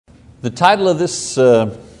The title of this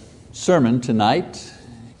sermon tonight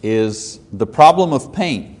is The Problem of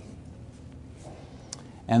Pain.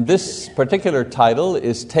 And this particular title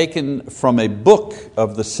is taken from a book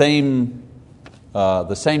of the same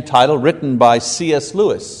title written by C.S.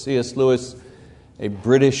 Lewis. C.S. Lewis, a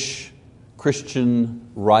British Christian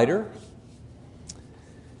writer.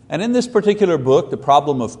 And in this particular book, The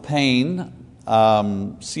Problem of Pain,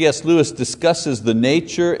 C.S. Lewis discusses the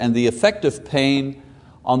nature and the effect of pain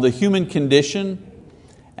on the human condition,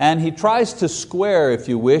 and he tries to square, if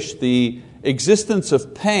you wish, the existence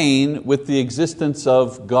of pain with the existence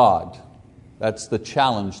of God. That's the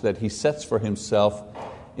challenge that he sets for himself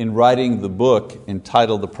in writing the book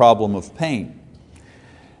entitled The Problem of Pain.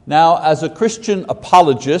 Now, as a Christian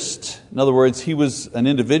apologist, in other words, he was an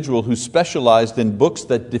individual who specialized in books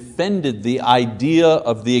that defended the idea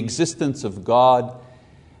of the existence of God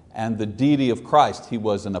and the deity of Christ. He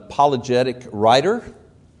was an apologetic writer.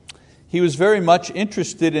 He was very much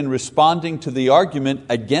interested in responding to the argument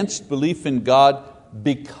against belief in God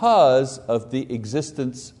because of the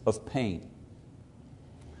existence of pain.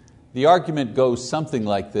 The argument goes something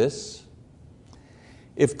like this: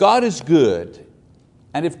 if God is good,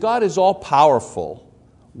 and if God is all-powerful,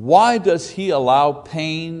 why does He allow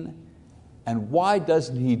pain, and why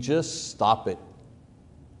doesn't He just stop it?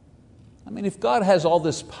 I mean, if God has all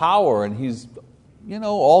this power and He's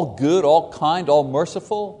all good, all kind, all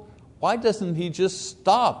merciful, why doesn't He just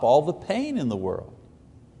stop all the pain in the world?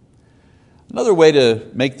 Another way to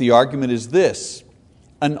make the argument is this: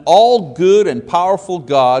 an all-good and powerful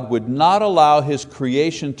God would not allow His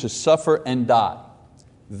creation to suffer and die.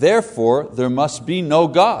 Therefore, there must be no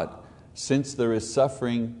God, since there is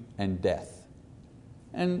suffering and death.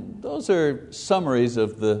 And those are summaries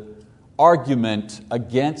of the argument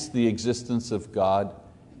against the existence of God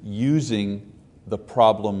using the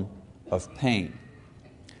problem of pain.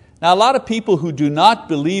 Now, a lot of people who do not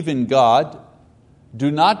believe in God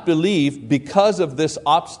do not believe because of this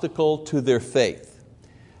obstacle to their faith.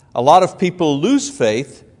 A lot of people lose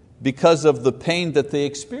faith because of the pain that they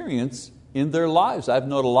experience in their lives. I've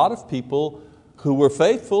known a lot of people who were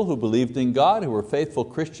faithful, who believed in God, who were faithful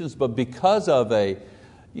Christians, but because of a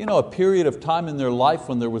period of time in their life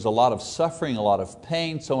when there was a lot of suffering, a lot of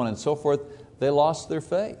pain, so on and so forth, they lost their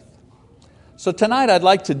faith. So tonight I'd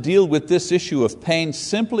like to deal with this issue of pain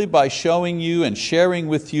simply by showing you and sharing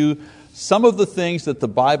with you some of the things that the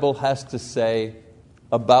Bible has to say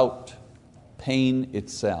about pain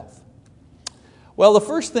itself. Well, the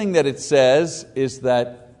first thing that it says is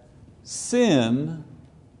that sin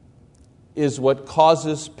is what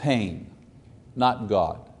causes pain, not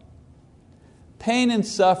God. Pain and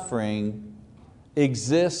suffering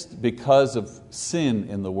exist because of sin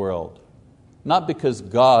in the world, not because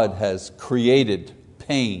God has created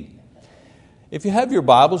pain. If you have your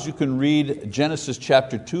Bibles, you can read Genesis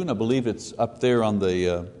chapter 2, and I believe it's up there on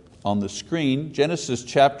the screen. Genesis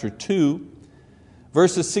chapter 2,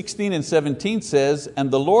 verses 16 and 17 says,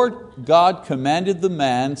 "And the Lord God commanded the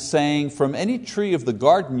man, saying, From any tree of the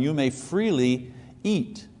garden you may freely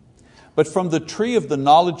eat, but from the tree of the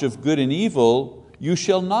knowledge of good and evil you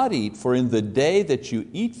shall not eat, for in the day that you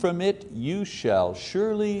eat from it you shall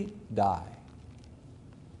surely die."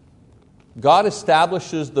 God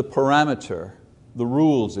establishes the parameter, the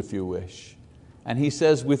rules if you wish. And He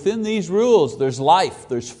says within these rules there's life,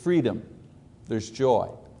 there's freedom, there's joy.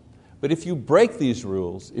 But if you break these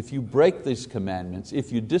rules, if you break these commandments,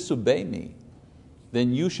 if you disobey Me,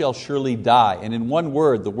 then you shall surely die. And in one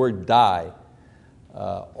word, the word die,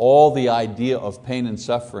 all the idea of pain and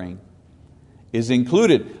suffering is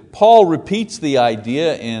included. Paul repeats the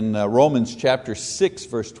idea in Romans chapter 6,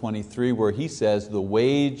 verse 23, where he says the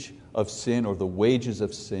wage of sin, or the wages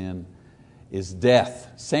of sin, is death.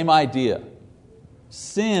 Same idea.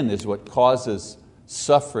 Sin is what causes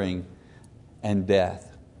suffering and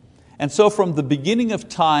death. And so from the beginning of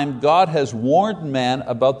time, God has warned man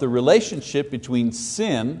about the relationship between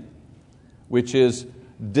sin, which is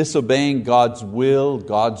disobeying God's will,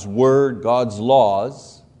 God's word, God's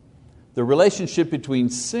laws, the relationship between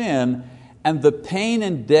sin and the pain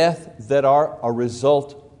and death that are a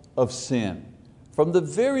result of sin. From the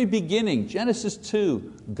very beginning, Genesis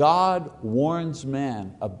 2, God warns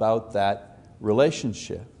man about that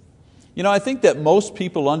relationship. I think that most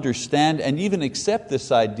people understand and even accept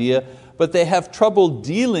this idea, but they have trouble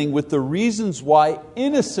dealing with the reasons why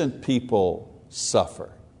innocent people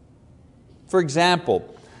suffer. For example,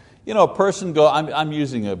 a person I'm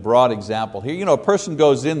using a broad example here. A person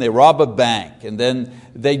goes in, they rob a bank, and then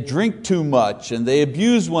they drink too much, and they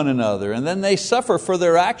abuse one another, and then they suffer for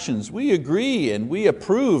their actions. We agree and we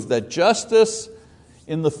approve that justice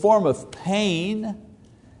in the form of pain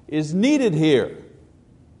is needed here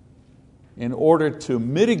in order to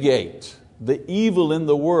mitigate the evil in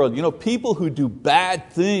the world. People who do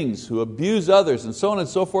bad things, who abuse others, and so on and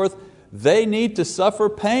so forth, they need to suffer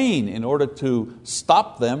pain in order to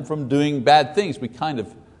stop them from doing bad things. We kind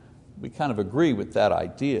of agree with that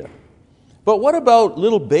idea. But what about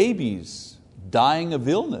little babies dying of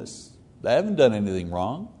illness? They haven't done anything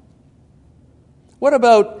wrong. What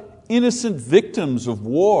about innocent victims of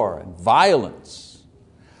war and violence?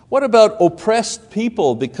 What about oppressed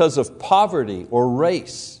people because of poverty or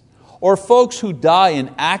race? Or folks who die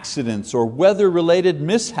in accidents or weather-related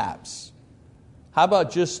mishaps? How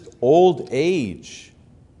about just old age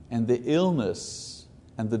and the illness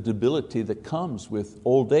and the debility that comes with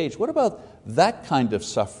old age? What about that kind of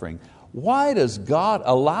suffering? Why does God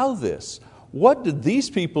allow this? What did these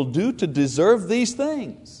people do to deserve these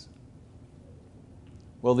things?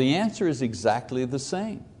 Well, the answer is exactly the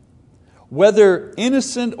same. Whether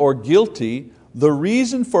innocent or guilty, the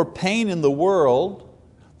reason for pain in the world,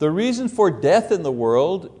 the reason for death in the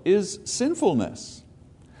world is sinfulness.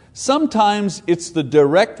 Sometimes it's the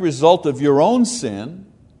direct result of your own sin,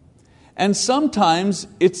 and sometimes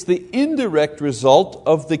it's the indirect result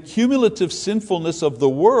of the cumulative sinfulness of the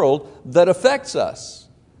world that affects us.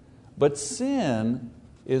 But sin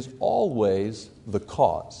is always the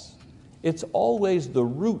cause. It's always the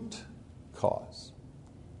root cause.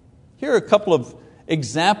 Here are a couple of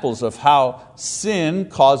examples of how sin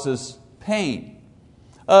causes pain.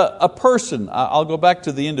 A person, I'll go back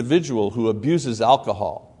to the individual who abuses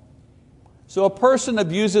alcohol. So a person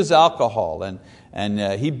abuses alcohol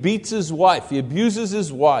and he beats his wife, he abuses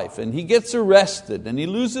his wife, and he gets arrested, and he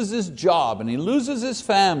loses his job, and he loses his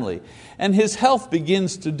family, and his health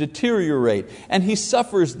begins to deteriorate, and he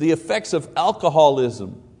suffers the effects of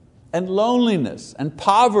alcoholism and loneliness and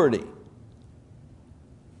poverty.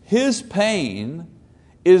 His pain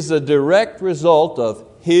is a direct result of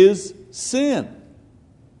his sin.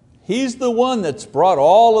 He's the one that's brought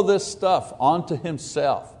all of this stuff onto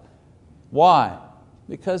himself. Why?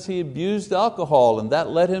 Because he abused alcohol, and that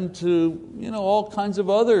led him to all kinds of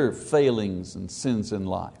other failings and sins in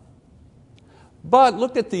life. But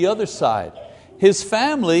look at the other side. His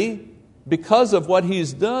family, because of what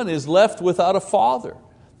he's done, is left without a father.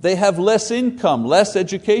 They have less income, less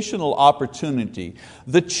educational opportunity.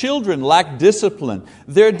 The children lack discipline.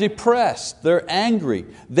 They're depressed, they're angry.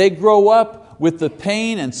 They grow up with the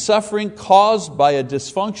pain and suffering caused by a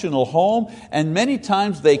dysfunctional home, and many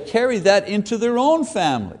times they carry that into their own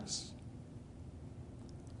families.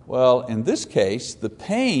 Well, in this case, the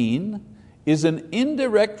pain is an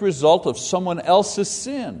indirect result of someone else's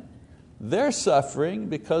sin. They're suffering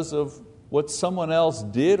because of what someone else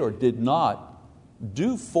did or did not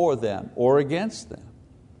do for them or against them.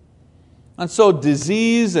 And so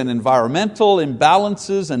disease and environmental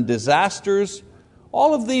imbalances and disasters,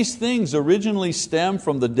 all of these things originally stem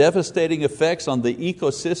from the devastating effects on the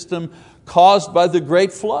ecosystem caused by the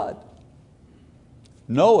great flood,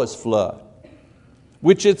 Noah's flood,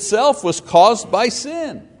 which itself was caused by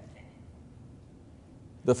sin.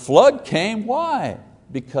 The flood came, why?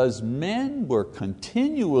 Because men were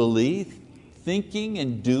continually thinking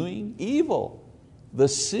and doing evil. The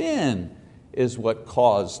sin is what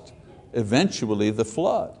caused eventually the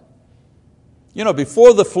flood.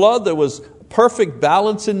 Before the flood there was perfect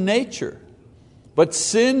balance in nature. But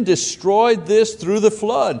sin destroyed this through the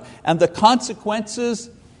flood, and the consequences,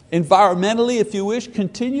 environmentally if you wish,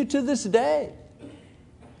 continue to this day.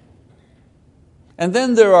 And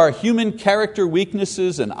then there are human character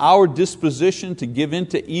weaknesses and our disposition to give in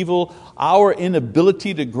to evil, our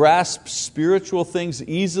inability to grasp spiritual things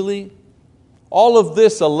easily. All of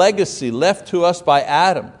this a legacy left to us by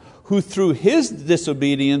Adam, who through his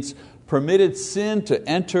disobedience permitted sin to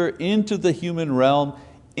enter into the human realm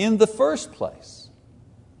in the first place.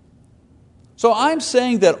 So I'm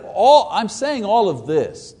saying all of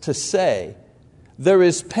this to say there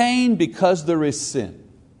is pain because there is sin.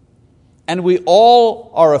 And we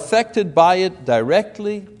all are affected by it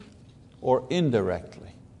directly or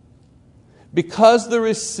indirectly. Because there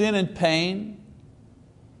is sin and pain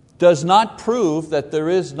does not prove that there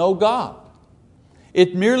is no God.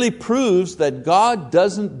 It merely proves that God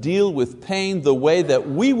doesn't deal with pain the way that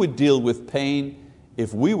we would deal with pain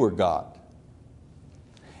if we were God.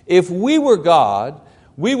 If we were God,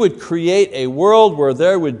 we would create a world where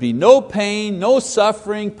there would be no pain, no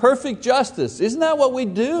suffering, perfect justice. Isn't that what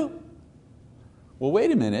we'd do? Well,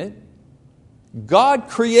 wait a minute. God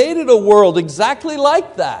created a world exactly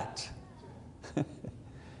like that.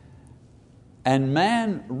 And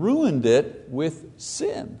man ruined it with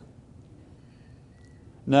sin.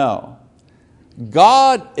 No.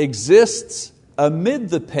 God exists amid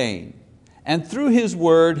the pain. And through His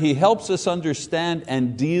Word, He helps us understand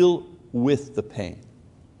and deal with the pain.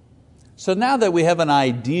 So now that we have an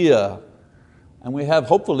idea, and we have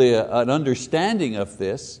hopefully an understanding of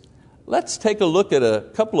this, let's take a look at a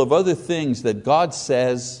couple of other things that God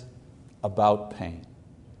says about pain.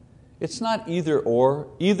 It's not either or.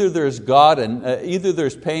 Either there's God and either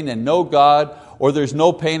there's pain and no God, or there's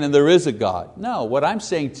no pain and there is a God. No, what I'm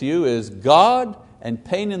saying to you is God and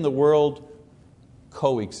pain in the world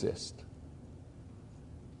coexist.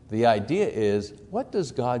 The idea is, what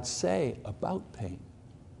does God say about pain?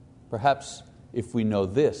 Perhaps if we know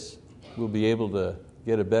this, we'll be able to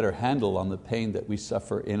get a better handle on the pain that we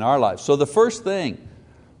suffer in our lives. So the first thing,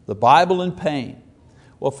 the Bible and pain.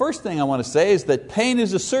 Well, first thing I want to say is that pain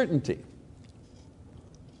is a certainty.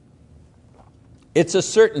 It's a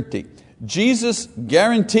certainty. Jesus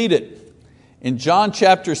guaranteed it. In John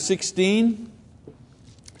chapter 16,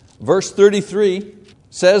 verse 33,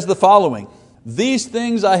 says the following: "These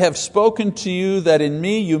things I have spoken to you, that in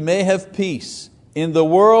me you may have peace. In the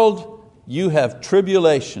world you have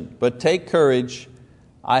tribulation, but take courage,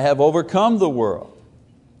 I have overcome the world."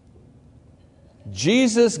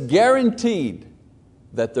 Jesus guaranteed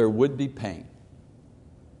that there would be pain.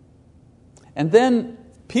 And then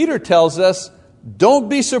Peter tells us, don't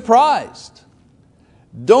be surprised.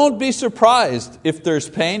 Don't be surprised if there's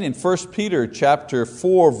pain. In 1 Peter chapter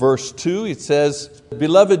 4, verse 2, it says,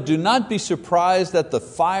 "Beloved, do not be surprised at the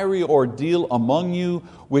fiery ordeal among you,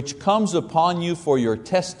 which comes upon you for your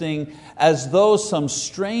testing, as though some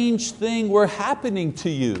strange thing were happening to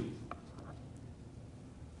you."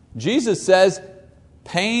 Jesus says,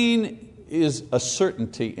 pain is a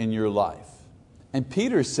certainty in your life. And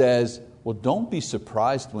Peter says, well, don't be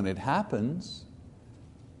surprised when it happens.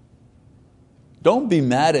 Don't be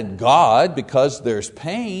mad at God because there's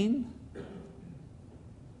pain.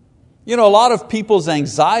 You know, a lot of people's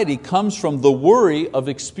anxiety comes from the worry of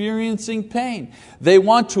experiencing pain. They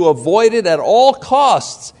want to avoid it at all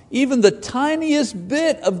costs. Even the tiniest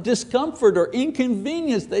bit of discomfort or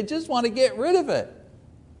inconvenience, they just want to get rid of it.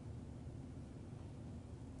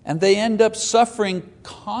 And they end up suffering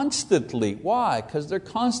constantly. Why? Because they're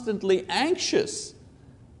constantly anxious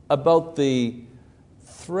about the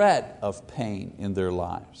threat of pain in their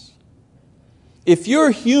lives. If you're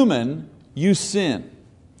human, you sin.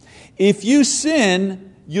 If you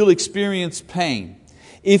sin, you'll experience pain.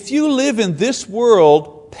 If you live in this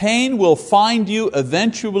world, pain will find you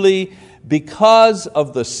eventually because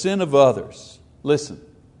of the sin of others. Listen,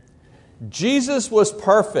 Jesus was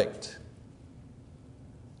perfect.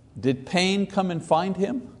 Did pain come and find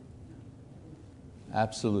Him?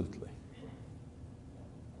 Absolutely.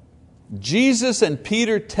 Jesus and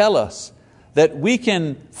Peter tell us that we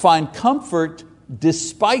can find comfort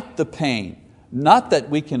despite the pain, not that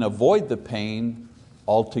we can avoid the pain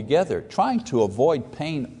altogether. Trying to avoid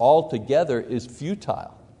pain altogether is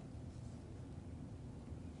futile.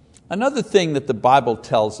 Another thing that the Bible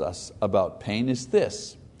tells us about pain is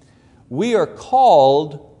this: we are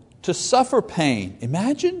called to suffer pain.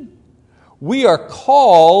 Imagine, we are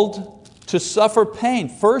called to suffer pain.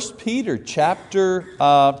 1 Peter chapter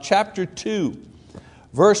 2,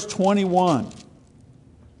 verse 21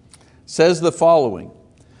 says the following: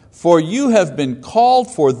 "For you have been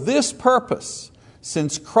called for this purpose,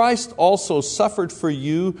 since Christ also suffered for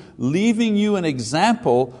you, leaving you an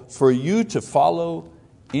example for you to follow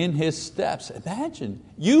in His steps." Imagine,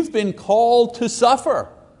 you've been called to suffer.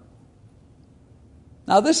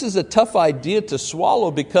 Now this is a tough idea to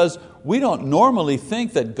swallow because we don't normally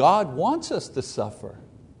think that God wants us to suffer.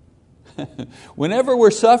 Whenever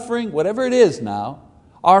we're suffering, whatever it is now,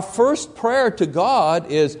 our first prayer to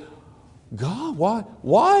God is, God,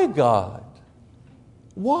 why God?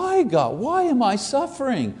 Why God? Why am I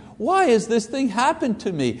suffering? Why has this thing happened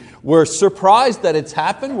to me? We're surprised that it's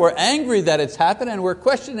happened, we're angry that it's happened, and we're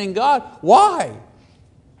questioning God, why?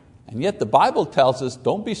 And yet the Bible tells us,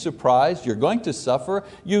 don't be surprised, you're going to suffer.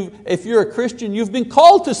 If you're a Christian, you've been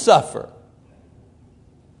called to suffer.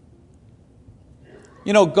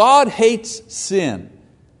 You know, God hates sin,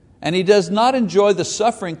 and He does not enjoy the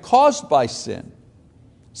suffering caused by sin.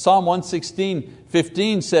 Psalm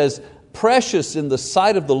 116:15 says, "Precious in the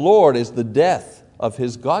sight of the Lord is the death of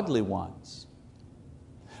His godly ones."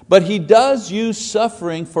 But He does use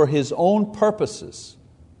suffering for His own purposes.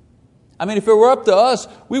 I mean, if it were up to us,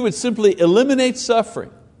 we would simply eliminate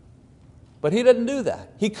suffering. But He doesn't do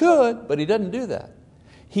that. He could, but He doesn't do that.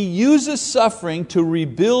 He uses suffering to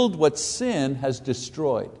rebuild what sin has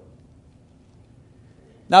destroyed.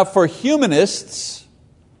 Now, for humanists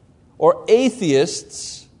or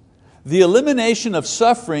atheists, the elimination of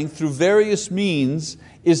suffering through various means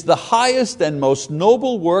is the highest and most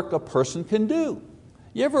noble work a person can do.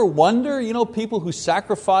 You ever wonder, people who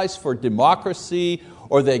sacrifice for democracy,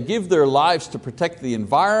 or they give their lives to protect the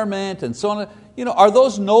environment and so on, are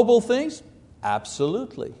those noble things?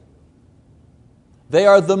 Absolutely. They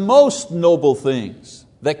are the most noble things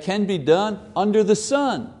that can be done under the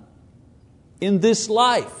sun in this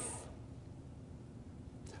life.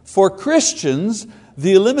 For Christians,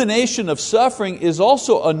 the elimination of suffering is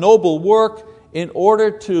also a noble work in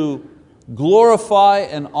order to glorify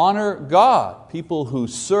and honor God. People who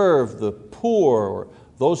serve the poor, or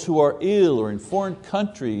those who are ill, or in foreign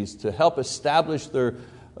countries to help establish their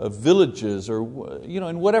villages, or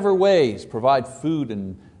in whatever ways provide food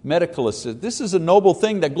and medical assistance. This is a noble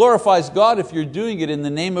thing that glorifies God if you're doing it in the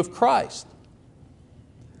name of Christ.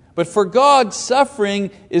 But for God, suffering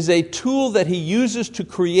is a tool that He uses to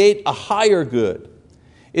create a higher good.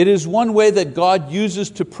 It is one way that God uses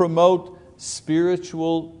to promote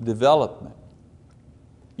spiritual development.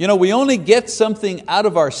 We only get something out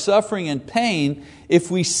of our suffering and pain if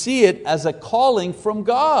we see it as a calling from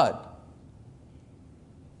God.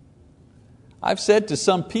 I've said to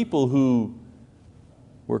some people who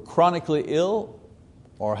were chronically ill,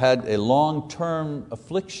 or had a long-term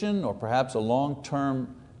affliction, or perhaps a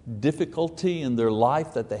long-term difficulty in their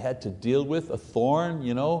life that they had to deal with, a thorn,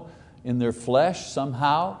 in their flesh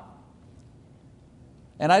somehow.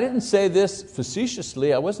 And I didn't say this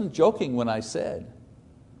facetiously, I wasn't joking when I said,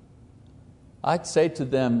 I'd say to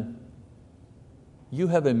them, you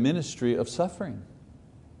have a ministry of suffering.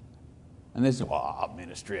 And they say,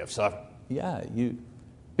 ministry of suffering. Yeah,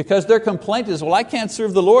 because their complaint is, I can't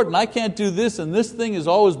serve the Lord, and I can't do this, and this thing is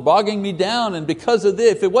always bogging me down, and because of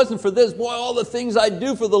this, if it wasn't for this, all the things I'd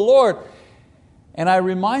do for the Lord. And I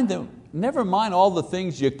remind them, never mind all the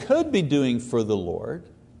things you could be doing for the Lord.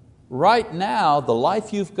 Right now, the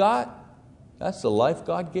life you've got, that's the life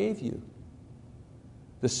God gave you.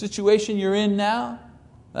 The situation you're in now,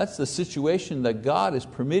 that's the situation that God is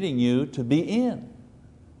permitting you to be in.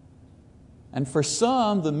 And for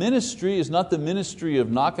some, the ministry is not the ministry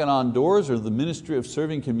of knocking on doors, or the ministry of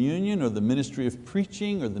serving communion, or the ministry of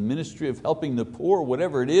preaching, or the ministry of helping the poor,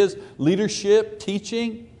 whatever it is, leadership,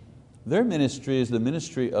 teaching. Their ministry is the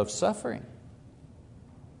ministry of suffering.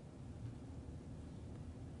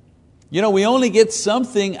 We only get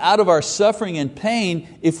something out of our suffering and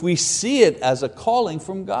pain if we see it as a calling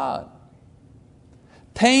from God.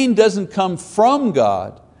 Pain doesn't come from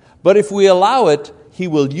God, but if we allow it, He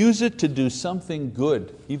will use it to do something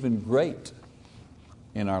good, even great,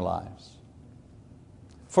 in our lives.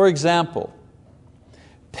 For example,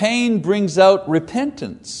 pain brings out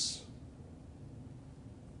repentance.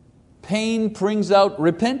 Pain brings out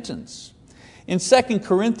repentance. In 2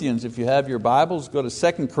 Corinthians, if you have your Bibles, go to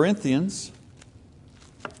 2 Corinthians,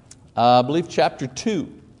 I believe chapter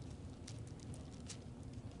 2.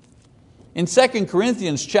 In 2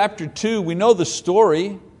 Corinthians chapter 2, we know the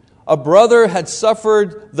story. A brother had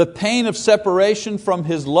suffered the pain of separation from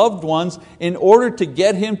his loved ones in order to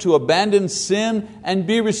get him to abandon sin and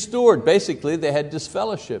be restored. Basically, they had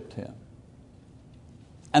disfellowshipped him.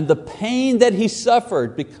 And the pain that he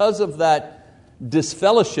suffered because of that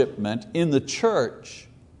disfellowshipment in the church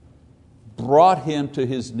brought him to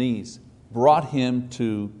his knees, brought him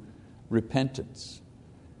to repentance.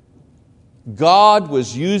 God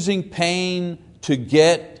was using pain to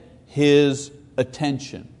get His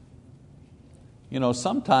attention.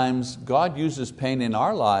 Sometimes God uses pain in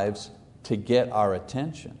our lives to get our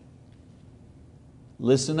attention.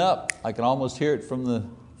 Listen up. I can almost hear it from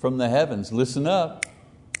the heavens. Listen up.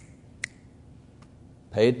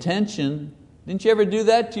 Pay attention. Didn't you ever do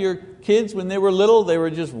that to your kids when they were little? They were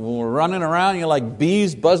just running around, like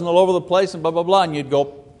bees buzzing all over the place and blah, blah, blah, and you'd go,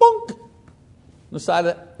 boonk, on the side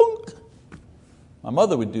of that, boonk. My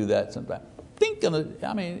mother would do that sometimes. Think,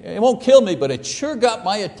 it won't kill me, but it sure got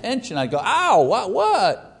my attention. I'd go, ow,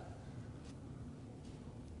 what?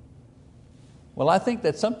 Well, I think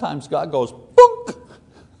that sometimes God goes, boonk,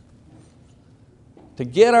 to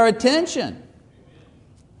get our attention.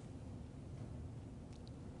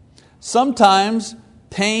 Sometimes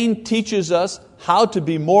pain teaches us how to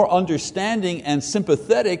be more understanding and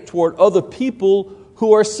sympathetic toward other people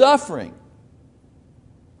who are suffering.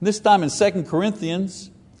 This time in 2 Corinthians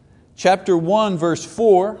chapter 1, verse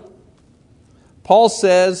 4, Paul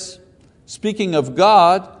says, speaking of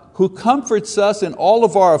God, who comforts us in all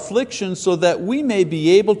of our afflictions so that we may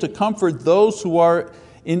be able to comfort those who are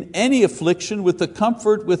in any affliction with the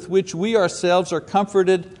comfort with which we ourselves are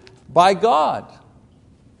comforted by God.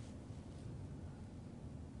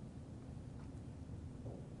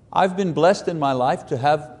 I've been blessed in my life to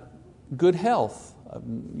have good health.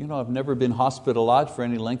 I've never been hospitalized for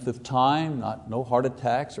any length of time, no heart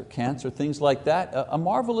attacks or cancer, things like that. A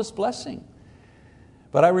marvelous blessing.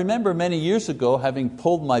 But I remember many years ago having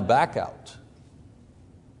pulled my back out.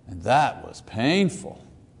 And that was painful.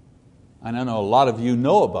 And I know a lot of you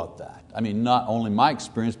know about that. I mean, not only my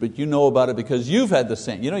experience, but you know about it because you've had the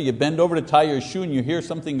same. You bend over to tie your shoe and you hear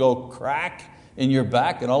something go crack in your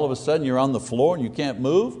back and all of a sudden you're on the floor and you can't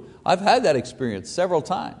move. I've had that experience several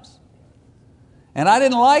times. And I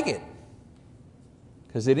didn't like it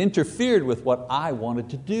because it interfered with what I wanted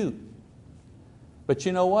to do. But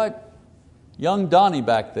you know what? Young Donnie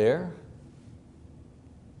back there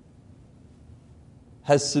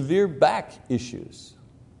has severe back issues.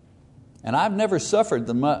 And I've never suffered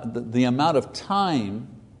the amount of time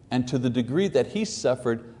and to the degree that he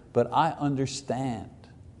suffered, but I understand.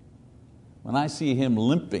 When I see him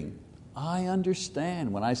limping, I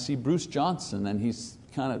understand. When I see Bruce Johnson and he's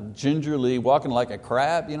kind of gingerly walking like a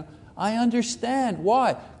crab, I understand.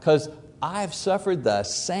 Why? Because I've suffered the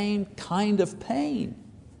same kind of pain.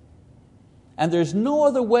 And there's no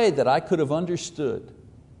other way that I could have understood,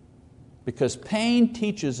 because pain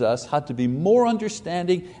teaches us how to be more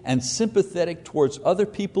understanding and sympathetic towards other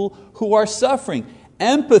people who are suffering.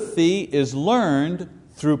 Empathy is learned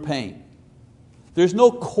through pain. There's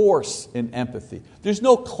no course in empathy. There's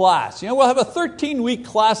no class. We'll have a 13-week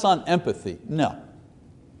class on empathy. No.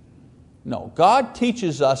 God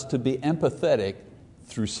teaches us to be empathetic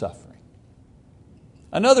through suffering.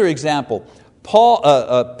 Another example,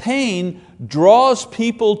 pain draws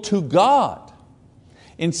people to God.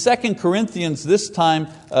 In 2 Corinthians, this time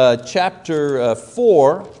chapter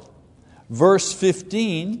 4, verse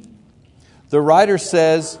 15, the writer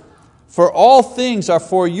says, "For all things are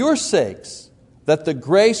for your sakes, that the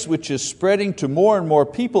grace which is spreading to more and more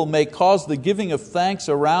people may cause the giving of thanks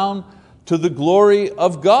around to the glory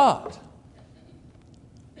of God."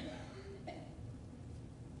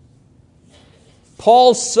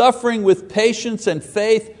 Paul's suffering with patience and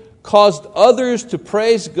faith caused others to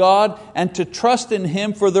praise God and to trust in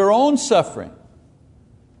Him for their own suffering.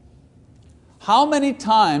 How many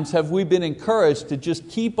times have we been encouraged to just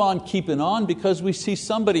keep on keeping on because we see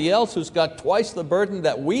somebody else who's got twice the burden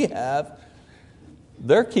that we have?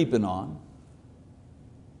 They're keeping on.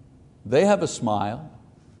 They have a smile.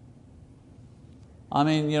 I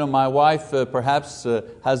mean, my wife perhaps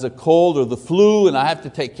has a cold or the flu and I have to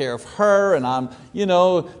take care of her, and I'm,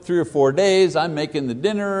 3 or 4 days I'm making the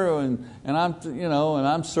dinner and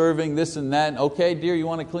I'm serving this and that. Okay, dear, you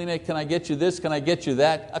want to clean it? Can I get you this? Can I get you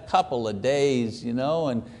that? A couple of days,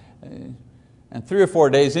 and 3 or 4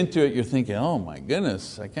 days into it you're thinking, oh my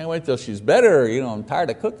goodness, I can't wait till she's better. I'm tired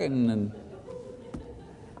of cooking.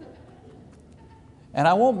 And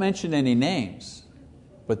I won't mention any names.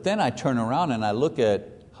 But then I turn around and I look at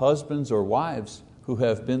husbands or wives who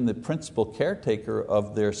have been the principal caretaker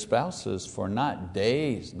of their spouses for not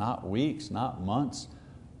days, not weeks, not months,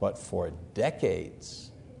 but for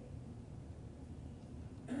decades.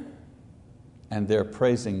 And they're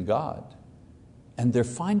praising God. And they're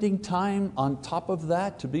finding time on top of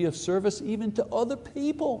that to be of service even to other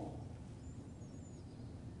people.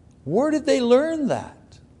 Where did they learn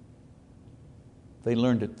that? They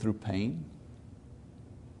learned it through pain.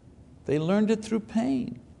 They learned it through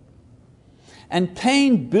pain. And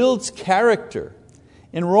pain builds character.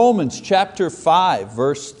 In Romans chapter 5,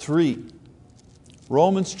 verse 3.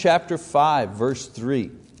 Romans chapter 5, verse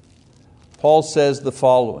 3. Paul says the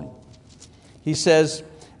following. He says,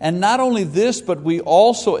 "And not only this, but we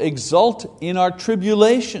also exult in our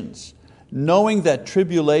tribulations, knowing that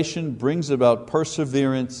tribulation brings about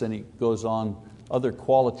perseverance." And he goes on other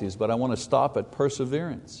qualities, but I want to stop at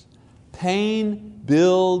perseverance. Pain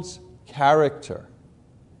builds character.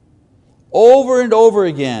 Over and over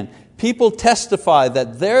again, people testify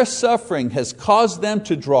that their suffering has caused them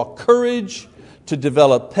to draw courage, to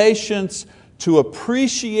develop patience, to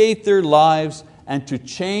appreciate their lives, and to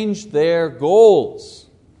change their goals.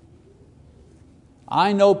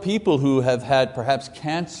 I know people who have had perhaps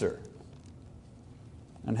cancer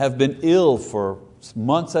and have been ill for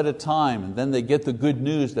months at a time, and then they get the good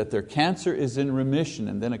news that their cancer is in remission,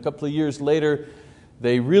 and then a couple of years later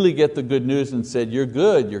they really get the good news and said, "You're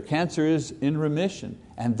good, your cancer is in remission."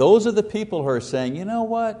 And those are the people who are saying, you know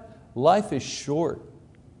what, life is short.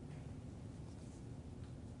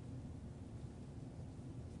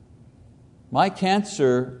 My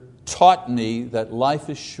cancer taught me that life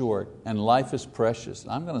is short and life is precious.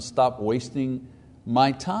 I'm going to stop wasting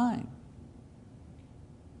my time.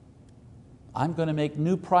 I'm going to make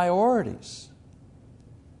new priorities.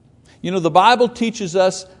 The Bible teaches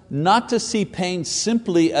us not to see pain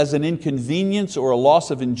simply as an inconvenience or a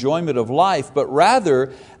loss of enjoyment of life, but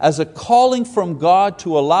rather as a calling from God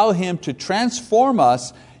to allow Him to transform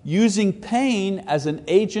us using pain as an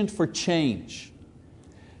agent for change.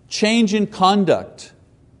 Change in conduct,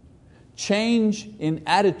 change in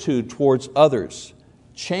attitude towards others,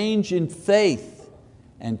 change in faith,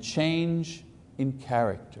 and change in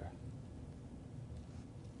character.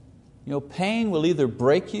 Pain will either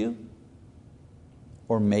break you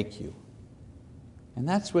or make you. And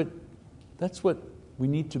that's what we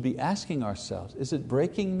need to be asking ourselves. Is it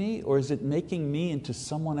breaking me or is it making me into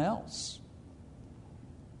someone else?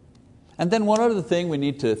 And then one other thing we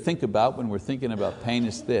need to think about when we're thinking about pain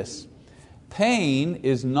is this. Pain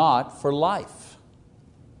is not for life.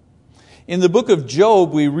 In the book of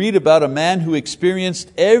Job, we read about a man who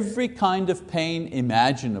experienced every kind of pain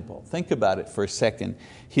imaginable. Think about it for a second.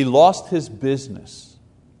 He lost his business.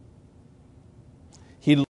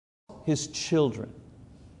 He lost his children.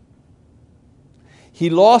 He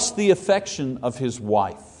lost the affection of his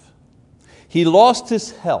wife. He lost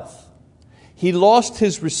his health. He lost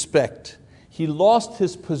his respect. He lost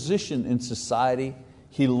his position in society.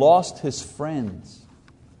 He lost his friends.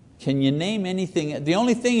 Can you name anything? The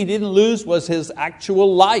only thing he didn't lose was his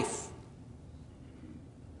actual life.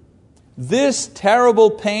 This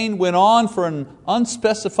terrible pain went on for an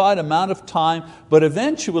unspecified amount of time, but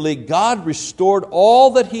eventually God restored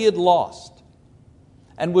all that he had lost.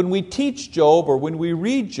 And when we teach Job or when we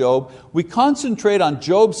read Job, we concentrate on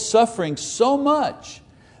Job's suffering so much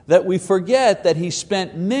that we forget that he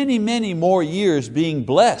spent many, many more years being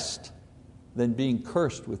blessed than being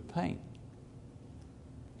cursed with pain.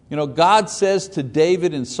 God says to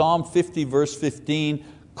David in Psalm 50 verse 15,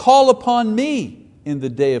 "Call upon me in the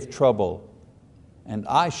day of trouble, and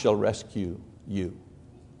I shall rescue you."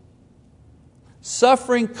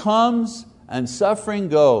 Suffering comes and suffering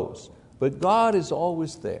goes, but God is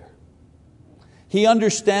always there. He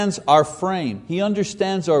understands our frame. He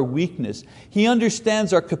understands our weakness. He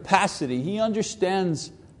understands our capacity. He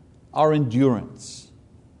understands our endurance.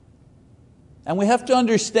 And we have to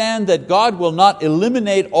understand that God will not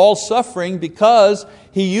eliminate all suffering because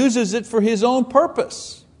He uses it for His own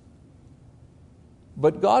purpose.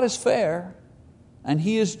 But God is fair and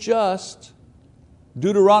He is just.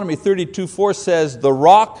 Deuteronomy 32:4 says, "The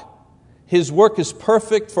rock, His work is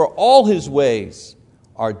perfect, for all His ways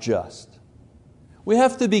are just." We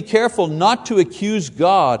have to be careful not to accuse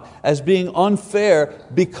God as being unfair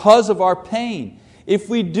because of our pain. If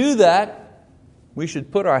we do that, we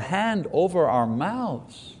should put our hand over our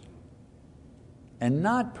mouths and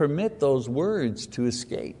not permit those words to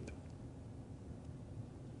escape.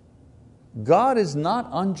 God is not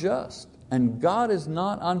unjust and God is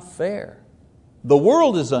not unfair. The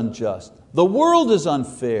world is unjust. The world is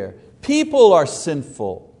unfair. People are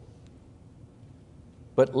sinful.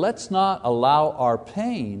 But let's not allow our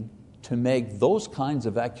pain to make those kinds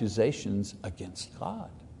of accusations against God.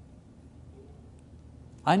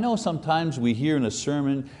 I know sometimes we hear in a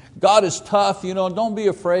sermon, God is tough, don't be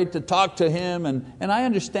afraid to talk to Him. And I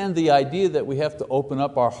understand the idea that we have to open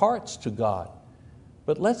up our hearts to God.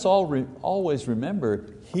 But let's always remember,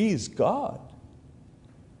 He's God.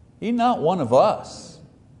 He's not one of us.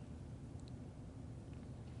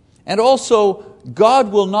 And also,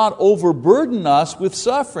 God will not overburden us with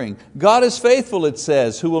suffering. God is faithful, it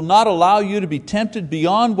says, who will not allow you to be tempted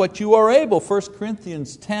beyond what you are able. 1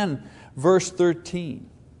 Corinthians 10, verse 13.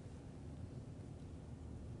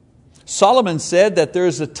 Solomon said that there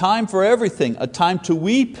is a time for everything, a time to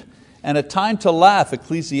weep and a time to laugh.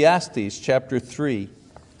 Ecclesiastes chapter 3,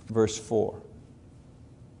 verse 4.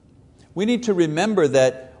 We need to remember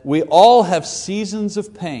that we all have seasons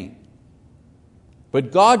of pain.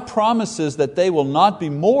 But God promises that they will not be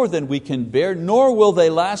more than we can bear, nor will they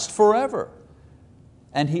last forever.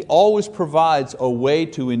 And He always provides a way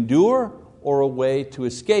to endure or a way to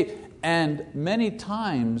escape. And many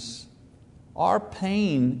times our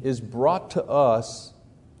pain is brought to us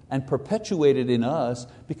and perpetuated in us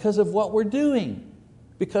because of what we're doing,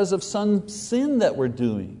 because of some sin that we're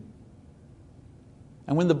doing.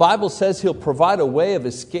 And when the Bible says He'll provide a way of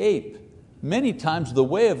escape, many times the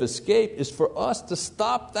way of escape is for us to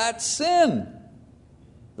stop that sin.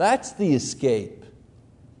 That's the escape.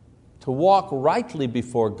 To walk rightly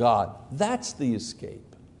before God, that's the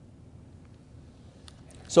escape.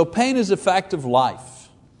 So pain is a fact of life.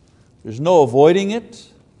 There's no avoiding it.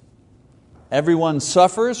 Everyone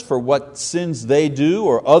suffers for what sins they do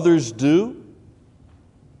or others do.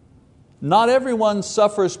 Not everyone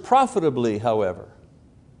suffers profitably, however.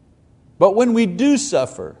 But when we do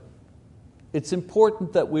suffer, it's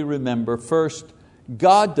important that we remember, first,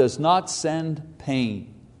 God does not send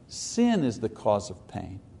pain. Sin is the cause of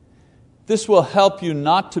pain. This will help you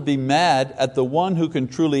not to be mad at the one who can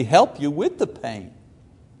truly help you with the pain.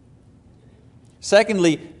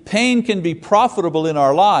 Secondly, pain can be profitable in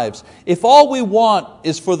our lives. If all we want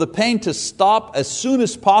is for the pain to stop as soon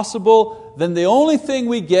as possible, then the only thing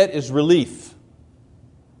we get is relief.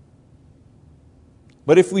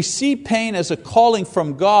 But if we see pain as a calling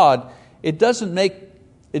from God, it doesn't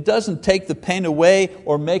take the pain away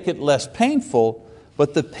or make it less painful,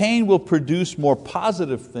 but the pain will produce more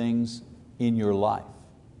positive things in your life.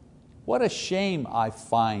 What a shame I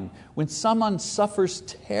find when someone suffers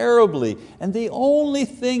terribly and the only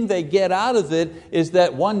thing they get out of it is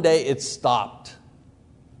that one day it stopped.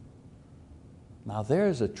 Now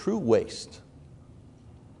there's a true waste.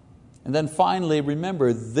 And then finally,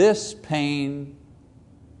 remember, this pain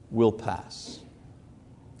will pass.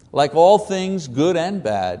 Like all things good and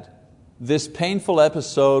bad, this painful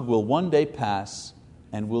episode will one day pass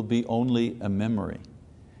and will be only a memory.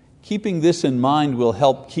 Keeping this in mind will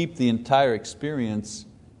help keep the entire experience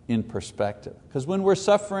in perspective. Because when we're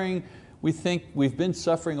suffering, we think we've been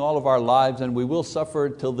suffering all of our lives and we will suffer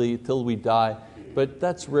till we die. But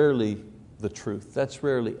that's rarely the truth. That's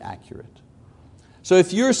rarely accurate. So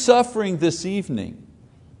if you're suffering this evening,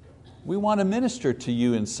 we want to minister to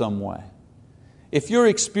you in some way. If you're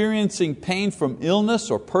experiencing pain from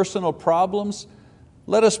illness or personal problems,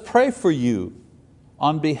 let us pray for you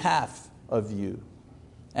on behalf of you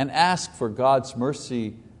and ask for God's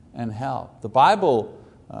mercy and help. The Bible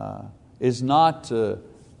is not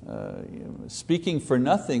speaking for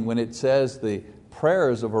nothing when it says the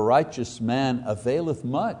prayers of a righteous man availeth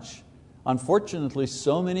much. Unfortunately,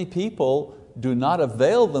 so many people do not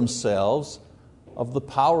avail themselves of the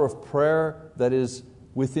power of prayer that is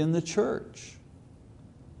within the church.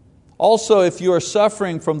 Also, if you are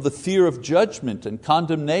suffering from the fear of judgment and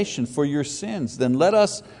condemnation for your sins, then let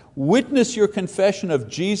us witness your confession of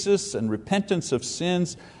Jesus and repentance of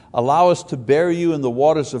sins. Allow us to bury you in the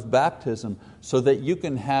waters of baptism so that you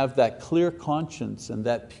can have that clear conscience and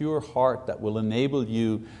that pure heart that will enable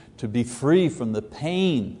you to be free from the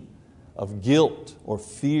pain of guilt or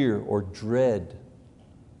fear or dread.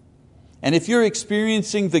 And if you're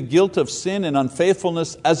experiencing the guilt of sin and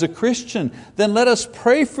unfaithfulness as a Christian, then let us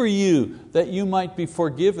pray for you that you might be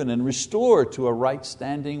forgiven and restored to a right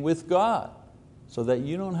standing with God, so that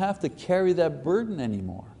you don't have to carry that burden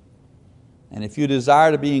anymore. And if you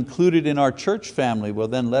desire to be included in our church family, well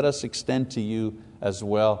then let us extend to you as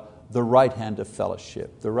well the right hand of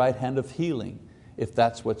fellowship, the right hand of healing, if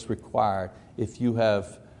that's what's required. If you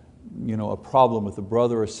have a problem with a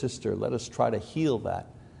brother or sister, let us try to heal that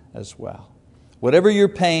as well. Whatever your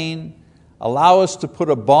pain, allow us to put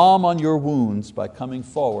a balm on your wounds by coming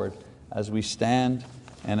forward as we stand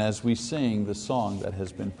and as we sing the song that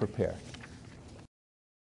has been prepared.